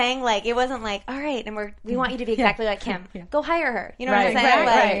know what I'm saying? Like, it wasn't like, all right, and we want you to be exactly like Kim. Go hire her. You know what I'm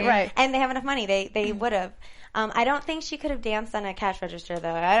saying? Right. And they have enough money. They would have. I don't think she could have danced on a cash register,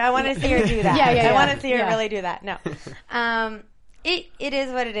 though. I want to see her do that. I want to see her really do that. No. It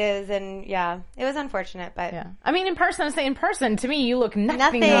is what it is, and yeah, it was unfortunate, but I mean, in person, to me, you look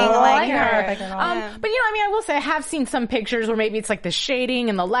nothing like her. But I will say I have seen some pictures where maybe it's like the shading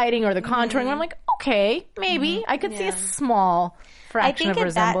and the lighting or the contouring. Where I'm like, okay, maybe I could see a small fraction of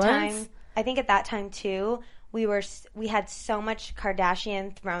resemblance. I think at that time too, we had so much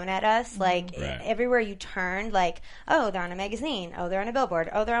Kardashian thrown at us, like everywhere you turned, like, oh, they're on a magazine, oh, they're on a billboard,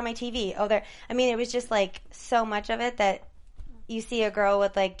 oh, they're on my TV, it was just like so much of it that you see a girl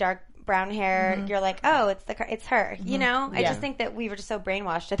with like dark brown hair, you're like, oh, it's her, I just think that we were just so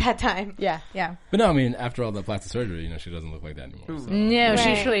brainwashed at that time. Yeah. But no, I mean, after all the plastic surgery, she doesn't look like that anymore. So. No,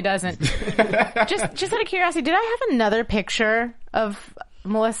 she truly doesn't. just out of curiosity, did I have another picture of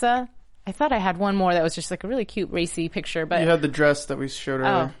Melissa? I thought I had one more that was just like a really cute racy picture, but you had the dress that we showed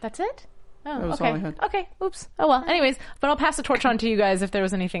earlier. Oh, that's it? Oh, that was all I had. Okay. Oops. Oh well. Anyways, but I'll pass the torch on to you guys if there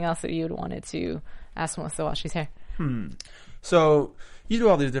was anything else that you would wanted to ask Melissa while she's here. So you do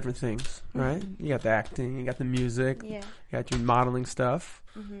all these different things, right? You got the acting, you got the music, you got your modeling stuff.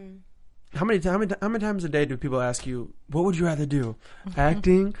 How many times a day do people ask you, what would you rather do,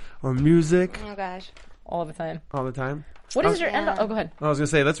 acting or music? Oh gosh, all the time. All the time. What is your end? Oh, go ahead. I was gonna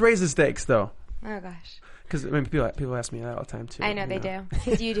say, let's raise the stakes, though. Oh gosh. Because people ask me that all the time too. I know they do.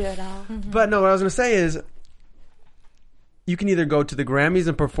 Because you do it all. But no, what I was gonna say is, you can either go to the Grammys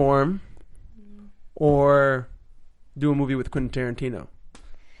and perform, or do a movie with Quentin Tarantino.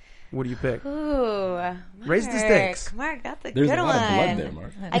 What do you pick? Ooh, Mark. Raise the stakes. Mark, that's a There's good a one. lot of blood there,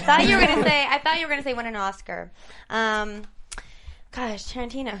 Mark. I thought you were gonna say win an Oscar. Gosh,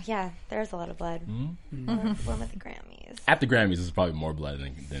 Tarantino. Yeah, there's a lot of blood. One with the Grammys. At the Grammys, there's probably more blood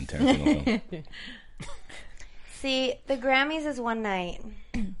than Tarantino. See, the Grammys is one night.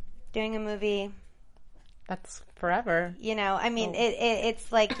 Doing a movie. That's forever.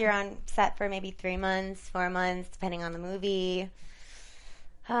 It's like you're on set for maybe 3 months, 4 months, depending on the movie.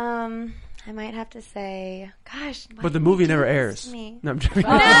 I might have to say, gosh. But the movie never airs. No, I'm joking.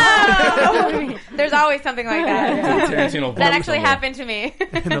 No! There's always something like that. Tarantino that actually happened to me.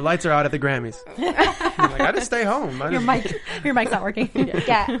 And the lights are out at the Grammys. I'm like, I just stay home. Your mic's not working.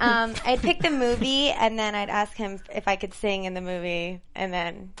 I'd pick the movie, and then I'd ask him if I could sing in the movie, and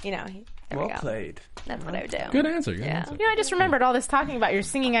then, There we go. Played. That's what I would do. Good answer. Good answer. You know, I just remembered all this talking about your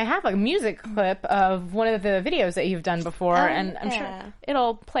singing. I have a music clip of one of the videos that you've done before, and I'm sure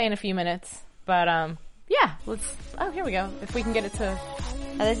it'll play in a few minutes. But yeah, let's. Oh, here we go. If we can get it to.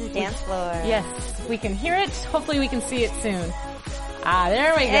 Oh, this is dance floor. Yes, if we can hear it. Hopefully, we can see it soon. Ah,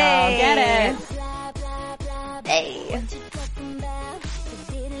 there we go. Hey. Get it. Hey.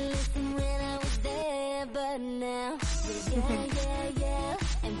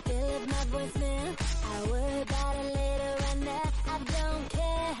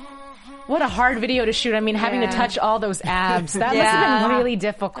 What a hard video to shoot. I mean, having to touch all those abs. That must have been really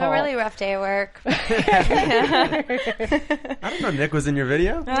difficult. A really rough day at work. I didn't know Nick was in your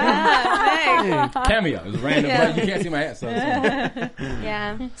video. Cameo. It was random, but you can't see my ass. So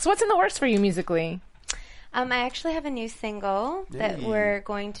Yeah. So what's in the works for you musically? I actually have a new single that we're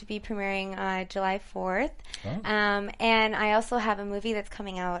going to be premiering July 4th. Oh. And I also have a movie that's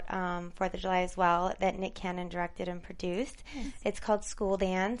coming out 4th of July as well that Nick Cannon directed and produced. It's called School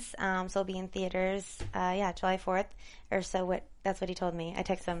Dance. So it'll be in theaters, July 4th. Or so that's what he told me. I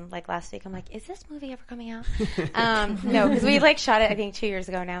texted him like last week. I'm like, is this movie ever coming out? No, because we like shot it I think 2 years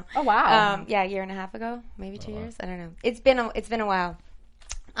ago now. Oh, wow. A year and a half ago. Maybe 2 years. I don't know. It's been a while.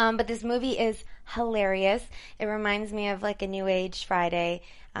 But this movie is hilarious. It reminds me of like a New Age Friday.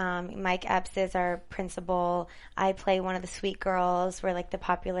 Mike Epps is our principal. I play one of the sweet girls. We're like the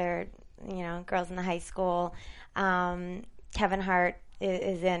popular, girls in the high school. Kevin Hart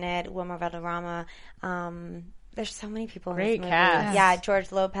is in it. Wilmer Valderrama. There's so many people in this movie. Cast. Yeah,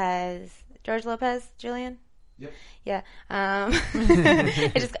 George Lopez, Julian? Yep. Yeah.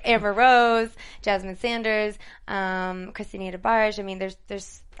 It's just Amber Rose, Jasmine Sanders, Christina DeBarge. I mean,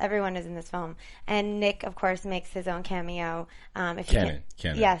 there's everyone is in this film, and Nick, of course, makes his own cameo. Cannon.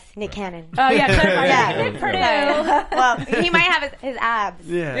 Yes, Nick Cannon. Oh yeah, Nick Purdue. Well, he might have his abs.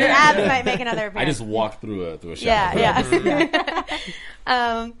 Yeah. His abs might make another appearance. I just walked through a shot. Yeah.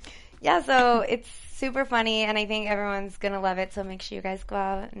 So it's super funny, and I think everyone's gonna love it. So make sure you guys go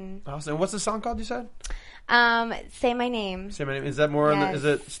out and. Awesome. What's the song called? You said. Say My Name. Say My Name. Is that more? Yes. Is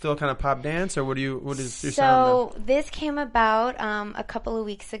it still kind of pop dance, or what is your sound? So this came about a couple of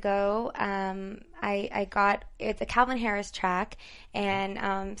weeks ago. I got it's a Calvin Harris track,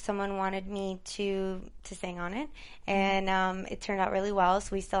 and someone wanted me to sing on it, and it turned out really well. So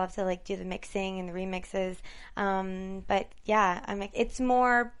we still have to like do the mixing and the remixes. But yeah, it's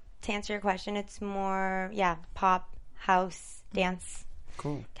more to answer your question. It's more pop, house, dance.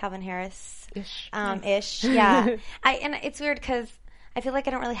 Cool. Calvin Harris Ish. Yeah. And it's weird because I feel like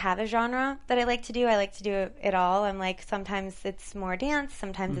I don't really have a genre that I like to do. I like to do it all. I'm like, sometimes it's more dance,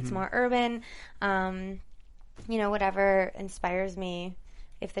 sometimes it's more urban. Whatever inspires me.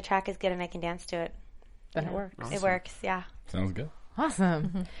 If the track is good and I can dance to it, Then it works. It works, yeah. Sounds good.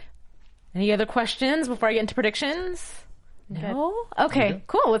 Awesome. Any other questions before I get into predictions? No? Okay,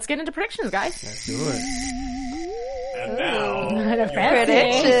 cool. Let's get into predictions, guys. Let's do it. And now,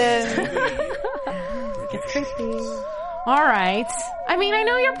 Predictions. It's creepy. All right. I mean, I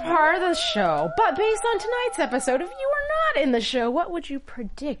know you're part of the show, but based on tonight's episode, if you were not in the show, what would you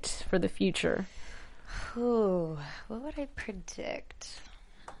predict for the future? Ooh, what would I predict?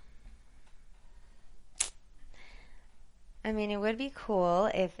 I mean, it would be cool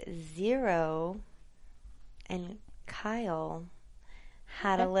if Zero and Kyle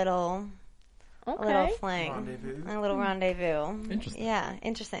had a little fling. Rendezvous. A little rendezvous. Interesting. Yeah,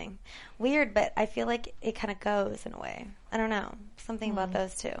 interesting. Weird, but I feel like it kind of goes in a way. I don't know. Something about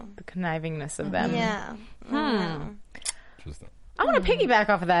those two. The connivingness of them. Yeah. Interesting. I want to piggyback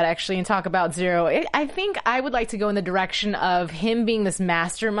off of that, actually, and talk about Zero. I think I would like to go in the direction of him being this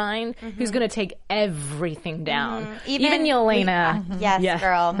mastermind who's going to take everything down. Even Yelena. Yes,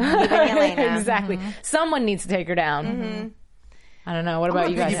 girl. Even Yelena. Exactly. Someone needs to take her down. I don't know. What about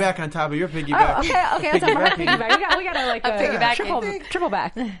you guys? Piggyback on top of your piggyback. Okay. That's all right. Piggyback. We got to like piggyback. triple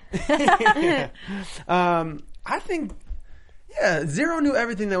back. I think, Zero knew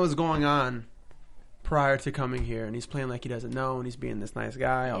everything that was going on prior to coming here, and he's playing like he doesn't know, and he's being this nice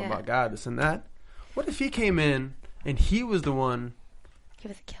guy, all about God, this and that. What if he came in and he was the one? He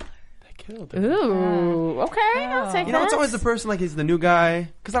was a killer. That killed him. Ooh. Okay. I'll take that. It's always the person like he's the new guy,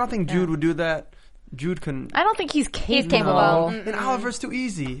 because I don't think Jude would do that. Jude couldn't. I don't think he's capable. He's capable. And Oliver's too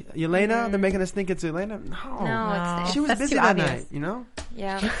easy. Yelena, they're making us think it's Yelena. No, it's She was That's busy too that obvious. night, you know?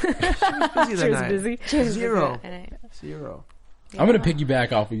 yeah. She was busy that night. busy. Zero. Zero. I'm going to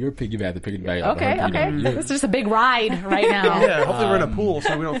piggyback off of your piggyback. Off Okay. of her, This is just a big ride right now. Yeah, hopefully we're in a pool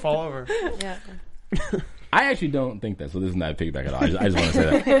so we don't fall over. Yeah. I actually don't think that. So this is not a piggyback at all. I just want to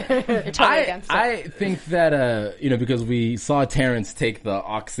say that. You're totally against it. I think that because we saw Terrence take the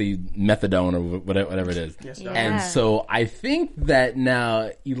oxymethadone or whatever it is, and so I think that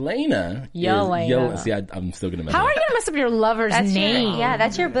now Elena. See, I'm still gonna mess. How up. are you gonna mess up your lover's name?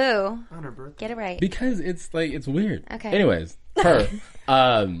 That's your boo. On her birthday. Get it right. Because it's like it's weird. Okay. Anyways, her.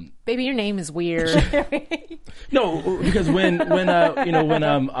 Baby, your name is weird. No, because when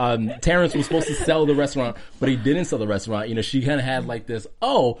Terrence was supposed to sell the restaurant, but he didn't sell the restaurant, she kind of had like this,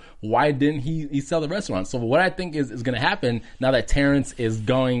 why didn't he sell the restaurant? So what I think is going to happen now that Terrence is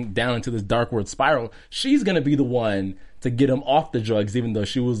going down into this dark spiral, she's going to be the one to get him off the drugs, even though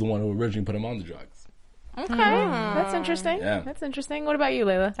she was the one who originally put him on the drugs. Okay, that's interesting. Yeah. That's interesting. What about you,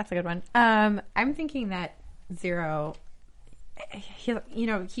 Layla? That's a good one. I'm thinking that Zero,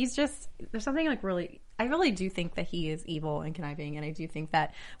 he's just, there's something like really, I really do think that he is evil and conniving, and I do think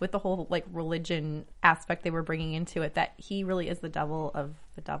that with the whole like religion aspect they were bringing into it, that he really is the devil of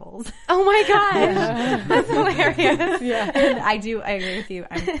the devils. Oh my gosh, that's hilarious. Yeah, and I agree with you.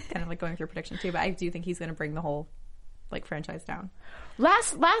 I'm kind of like going through prediction too, but I do think he's going to bring the whole like franchise down.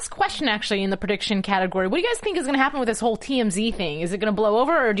 Last question, actually, in the prediction category. What do you guys think is going to happen with this whole TMZ thing? Is it going to blow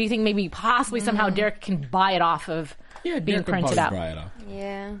over, or do you think maybe possibly somehow Derek can buy it off of being Derek printed out? Buy it off.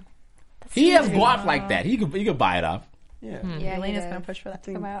 Yeah. He has guap like that. He could buy it off. Yeah. Yeah, Elena's going to push for that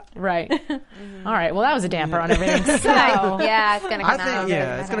to come out. Right. All right. Well, that was a damper on everything. So. Yeah, it's gonna come I think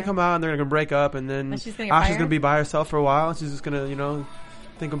out. it's gonna come out, and they're gonna break up, and then she's gonna get Asha's fired? gonna be by herself for a while. She's just gonna,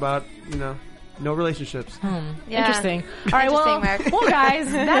 think about, no relationships. Yeah. Interesting. All right, well, Interesting, Mark. well,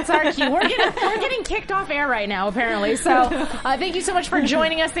 guys, that's our cue. We're getting kicked off air right now, apparently. So, thank you so much for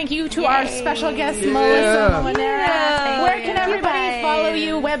joining us. Thank you to our special guest, Melissa Molinaro. Yeah. Where can Thank you, everybody guys. follow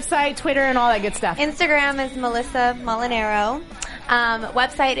you? Website, Twitter, and all that good stuff. Instagram is Melissa Molinaro.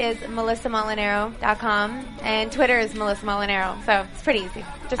 Website is melissamolinaro.com, and Twitter is Melissa Molinaro. So it's pretty easy.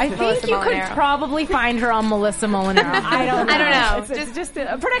 Just I Melissa think you Molinaro. could probably find her on Melissa Molinaro. I don't know. It's just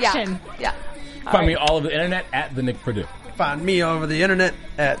a prediction. Yeah. Find me all over the internet at the Nick Purdue. Find me over the internet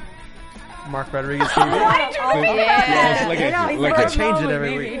at Mark Rodriguez TV. Why did you repeat that? Look at you. Look, I change it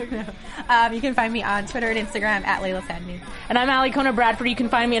every week. You can find me on Twitter and Instagram at Layla Sadney. And I'm Allie Kona Bradford. You can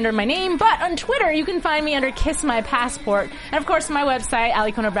find me under my name, but on Twitter you can find me under Kiss My Passport. And of course my website,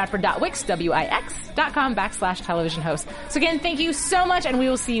 AllieKonaBradford.wix.com/television host. So again, thank you so much, and we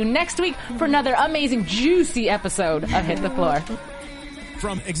will see you next week for another amazing, juicy episode of Hit the Floor.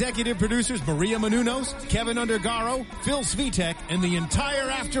 From executive producers Maria Menounos, Kevin Undergaro, Phil Svitek, and the entire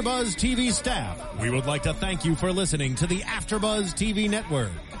AfterBuzz TV staff, we would like to thank you for listening to the AfterBuzz TV network.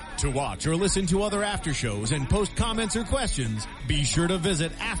 To watch or listen to other after shows and post comments or questions, be sure to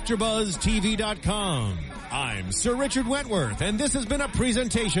visit AfterBuzzTV.com. I'm Sir Richard Wentworth, and this has been a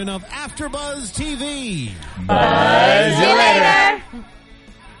presentation of AfterBuzz TV. Buzz you later.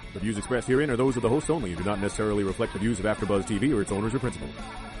 The views expressed herein are those of the hosts only and do not necessarily reflect the views of AfterBuzz TV or its owners or principals.